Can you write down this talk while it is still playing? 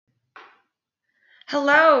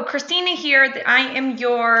Hello, Christina here. I am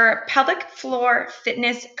your pelvic floor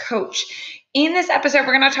fitness coach. In this episode,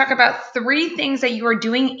 we're going to talk about 3 things that you are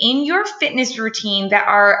doing in your fitness routine that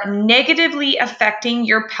are negatively affecting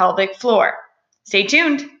your pelvic floor. Stay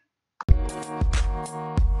tuned.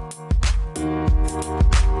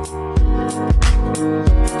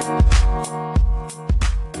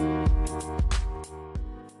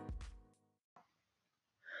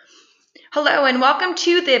 Hello and welcome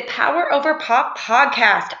to the Power Over Pop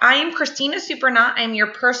podcast. I am Christina Supernaut. I am your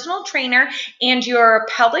personal trainer and your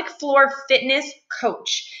pelvic floor fitness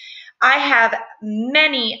coach. I have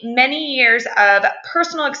many years of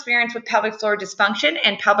personal experience with pelvic floor dysfunction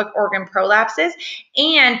and pelvic organ prolapses.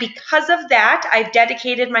 And because of that, I've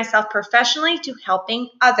dedicated myself professionally to helping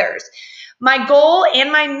others. My goal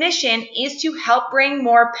and my mission is to help bring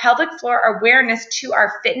more pelvic floor awareness to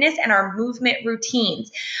our fitness and our movement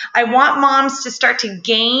routines. I want moms to start to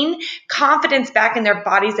gain confidence back in their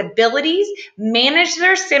body's abilities, manage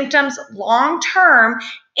their symptoms long term,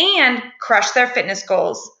 and crush their fitness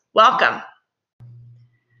goals. Welcome.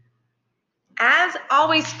 As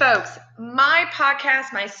always, folks, my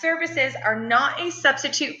podcast, my services are not a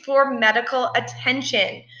substitute for medical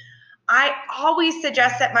attention. I always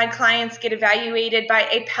suggest that my clients get evaluated by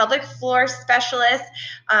a pelvic floor specialist,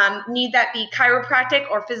 need that be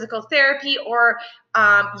chiropractic or physical therapy or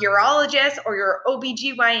urologist or your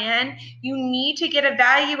OBGYN. You need to get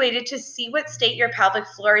evaluated to see what state your pelvic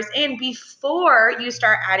floor is in before you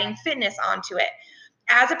start adding fitness onto it.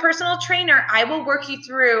 As a personal trainer, I will work you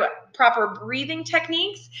through proper breathing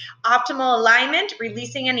techniques, optimal alignment,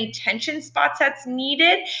 releasing any tension spots that's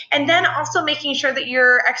needed, and then also making sure that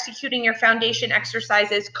you're executing your foundation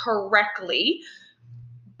exercises correctly.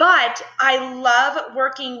 But I love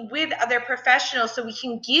working with other professionals so we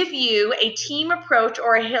can give you a team approach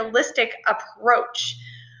or a holistic approach.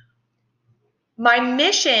 My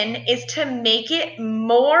mission is to make it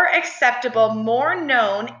more acceptable, more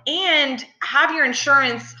known, and have your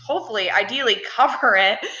insurance, hopefully, ideally cover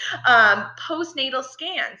it, postnatal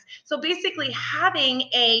scans. So basically having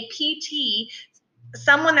a PT,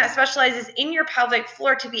 someone that specializes in your pelvic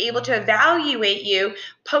floor to be able to evaluate you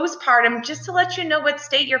postpartum just to let you know what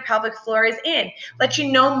state your pelvic floor is in, let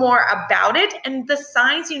you know more about it and the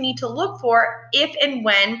signs you need to look for if and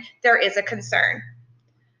when there is a concern.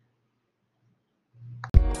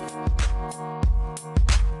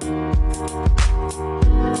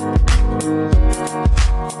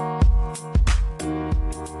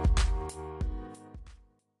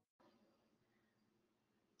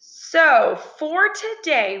 So for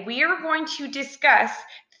today, we are going to discuss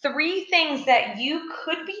 3 things that you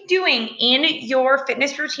could be doing in your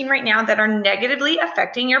fitness routine right now that are negatively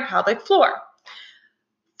affecting your pelvic floor.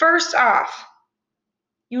 First off,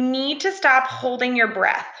 you need to stop holding your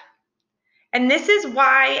breath. And this is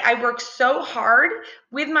why I work so hard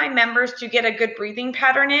with my members to get a good breathing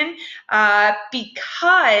pattern in,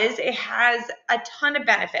 because it has a ton of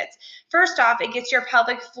benefits. First off, it gets your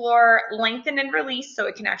pelvic floor lengthened and released so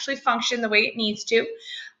it can actually function the way it needs to,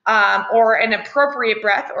 or an appropriate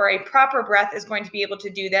breath or a proper breath is going to be able to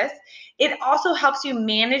do this. It also helps you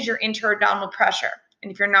manage your intra-abdominal pressure.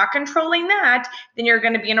 And if you're not controlling that, then you're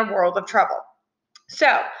going to be in a world of trouble.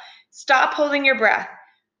 So stop holding your breath.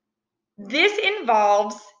 This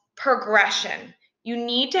involves progression. You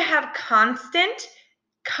need to have constant,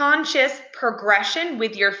 conscious progression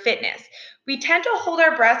with your fitness. We tend to hold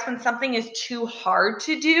our breath when something is too hard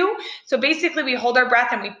to do. So basically, we hold our breath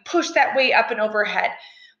and we push that weight up and overhead.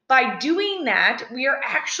 By doing that, we are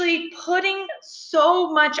actually putting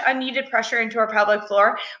so much unneeded pressure into our pelvic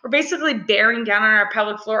floor. We're basically bearing down on our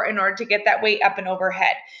pelvic floor in order to get that weight up and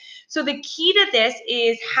overhead. So the key to this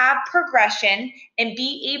is have progression and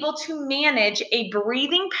be able to manage a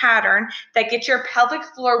breathing pattern that gets your pelvic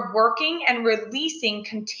floor working and releasing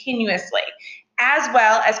continuously, as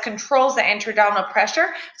well as controls the intra-abdominal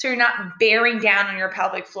pressure so you're not bearing down on your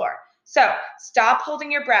pelvic floor. So stop holding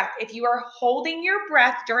your breath. If you are holding your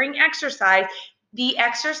breath during exercise, the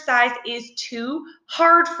exercise is too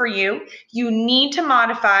hard for you. You need to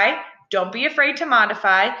modify. Don't be afraid to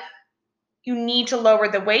modify. You need to lower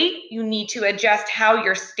the weight. You need to adjust how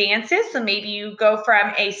your stance is. So maybe you go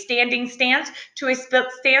from a standing stance to a split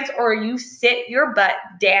stance, or you sit your butt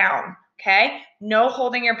down, okay? No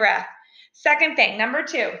holding your breath. Second thing, number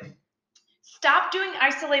 2, stop doing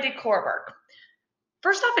isolated core work.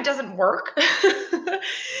 First off, it doesn't work.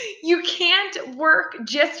 You can't work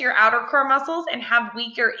just your outer core muscles and have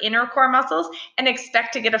weaker inner core muscles and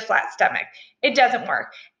expect to get a flat stomach. It doesn't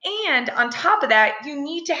work. And on top of that, you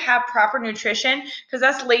need to have proper nutrition because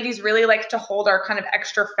us ladies really like to hold our kind of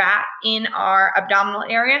extra fat in our abdominal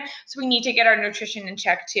area. So we need to get our nutrition in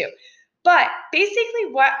check too. But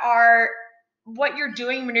basically what you're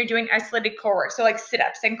doing when you're doing isolated core work, so like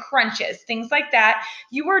sit-ups and crunches, things like that,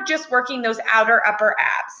 you are just working those outer upper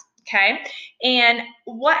abs, okay? And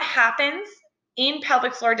what happens in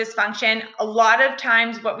pelvic floor dysfunction, a lot of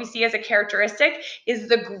times what we see as a characteristic is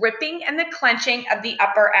the gripping and the clenching of the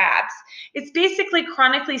upper abs. It's basically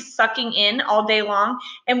chronically sucking in all day long.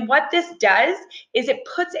 And what this does is it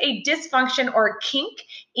puts a dysfunction or a kink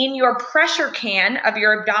in your pressure can of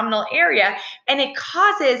your abdominal area, and it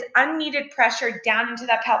causes unneeded pressure down into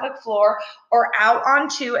that pelvic floor or out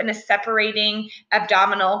onto a separating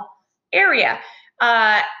abdominal area.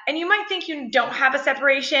 And you might think you don't have a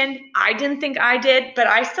separation. I didn't think I did, but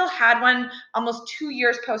I still had one almost 2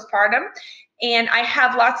 years postpartum. And I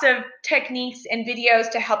have lots of techniques and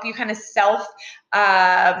videos to help you kind of self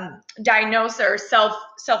diagnose or self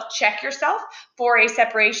check yourself for a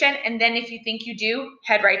separation. And then if you think you do,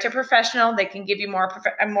 head right to a professional. They can give you more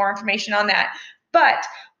information on that. But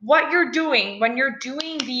what you're doing when you're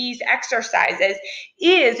doing these exercises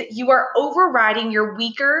is you are overriding your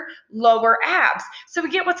weaker lower abs. So we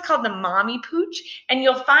get what's called the mommy pooch, and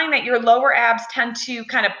you'll find that your lower abs tend to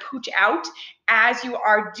kind of pooch out as you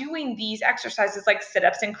are doing these exercises like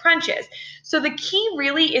sit-ups and crunches. So the key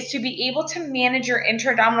really is to be able to manage your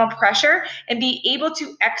intra-abdominal pressure and be able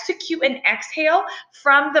to execute an exhale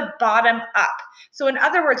from the bottom up. So in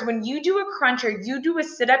other words, when you do a crunch or you do a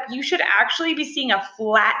sit-up, you should actually be seeing a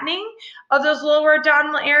flattening of those lower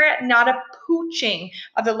abdominal area, not a pooching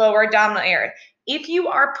of the lower abdominal area. If you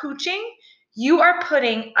are pooching, you are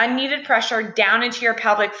putting unneeded pressure down into your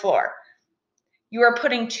pelvic floor. You are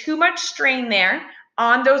putting too much strain there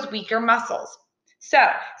on those weaker muscles. So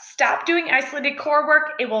stop doing isolated core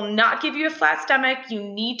work. It will not give you a flat stomach. You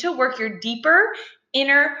need to work your deeper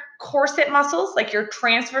inner corset muscles like your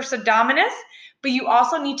transverse abdominis, but you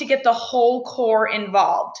also need to get the whole core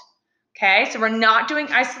involved. Okay, so we're not doing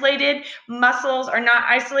isolated muscles or not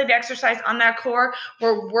isolated exercise on that core.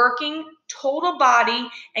 We're working total body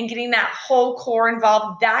and getting that whole core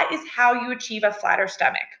involved. That is how you achieve a flatter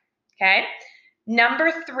stomach. Okay.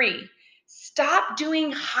 Number 3, stop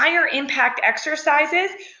doing higher impact exercises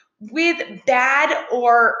with bad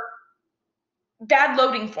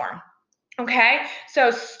loading form. Okay, so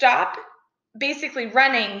stop basically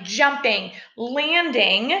running, jumping,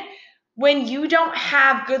 landing when you don't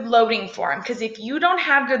have good loading form. Because if you don't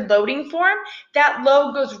have good loading form, that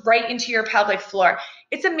load goes right into your pelvic floor.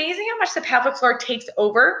 It's amazing how much the pelvic floor takes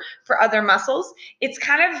over for other muscles. It's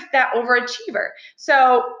kind of that overachiever.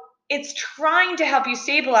 So it's trying to help you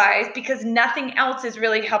stabilize because nothing else is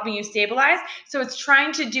really helping you stabilize. So it's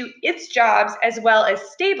trying to do its jobs as well as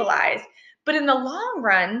stabilize. But in the long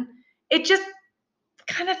run, it just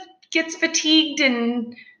kind of gets fatigued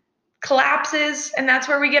and collapses, and that's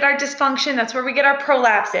where we get our dysfunction. That's where we get our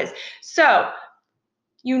prolapses. So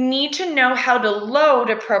you need to know how to load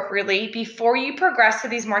appropriately before you progress to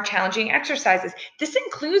these more challenging exercises. This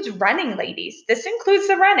includes running, ladies. This includes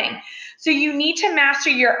the running. So you need to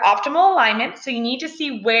master your optimal alignment. So you need to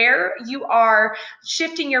see where you are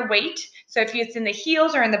shifting your weight. So if it's in the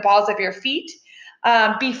heels or in the balls of your feet,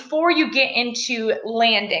 before you get into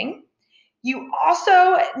landing. You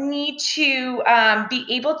also need to be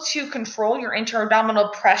able to control your intra-abdominal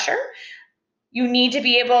pressure. You need to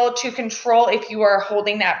be able to control if you are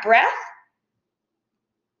holding that breath.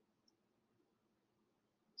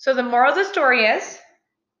 So the moral of the story is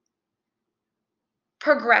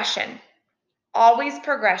progression. Always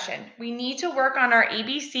progression. We need to work on our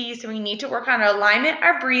ABCs. So we need to work on our alignment,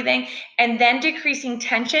 our breathing, and then decreasing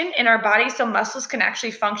tension in our body so muscles can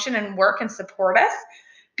actually function and work and support us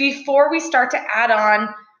before we start to add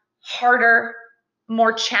on harder,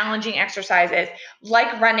 more challenging exercises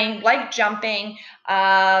like running, like jumping,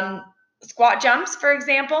 squat jumps, for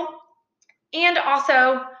example, and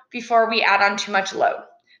also before we add on too much load.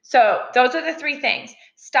 So those are the 3 things.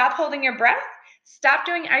 Stop holding your breath, stop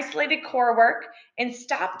doing isolated core work, and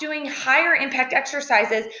stop doing higher impact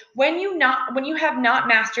exercises when you have not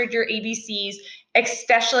mastered your ABCs,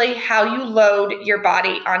 especially how you load your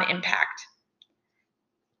body on impact.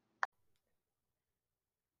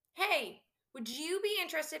 Hey, would you be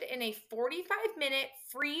interested in a 45-minute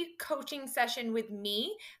free coaching session with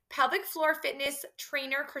me, pelvic floor fitness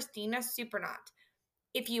trainer Christina Supernaut?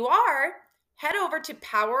 If you are, head over to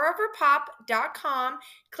poweroverpop.com,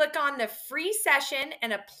 click on the free session,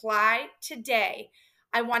 and apply today.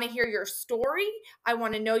 I want to hear your story. I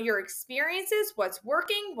want to know your experiences, what's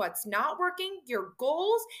working, what's not working, your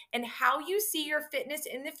goals, and how you see your fitness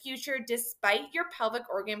in the future despite your pelvic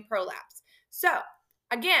organ prolapse. So,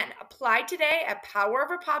 again, apply today at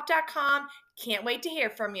poweroverpop.com. Can't wait to hear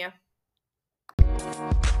from you.